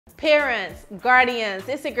Parents, guardians,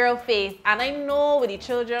 it's your girl Faith, and I know with the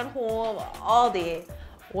children home all day,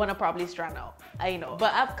 wanna probably strand out. I know,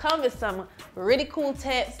 but I've come with some really cool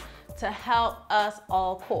tips to help us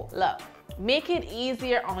all cope. Look, make it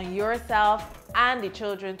easier on yourself and the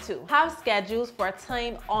children too. Have schedules for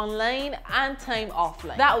time online and time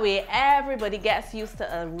offline. That way everybody gets used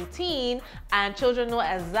to a routine and children know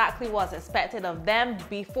exactly what's expected of them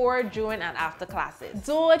before, during, and after classes.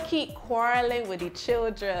 Don't keep quarreling with the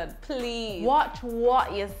children, please. Watch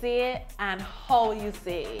what you say and how you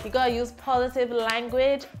say it. You gotta use positive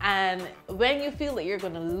language, and when you feel that you're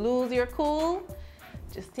gonna lose your cool,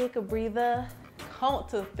 just take a breather, count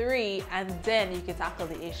to 3, and then you can tackle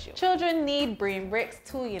the issue. Children need brain breaks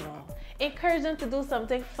too, you know. Encourage them to do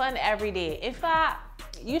something fun every day. In fact,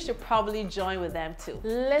 you should probably join with them too.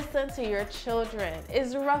 Listen to your children.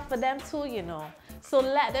 It's rough for them too, you know. So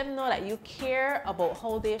let them know that you care about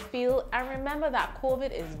how they feel, and remember that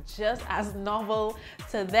COVID is just as novel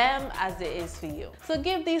to them as it is for you. So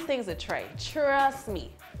give these things a try. Trust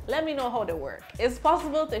me. Let me know how they work. It's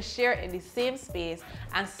possible to share in the same space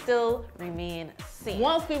and still remain safe.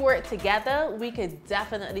 Once we work together, we could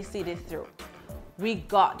definitely see this through. We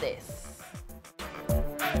got this.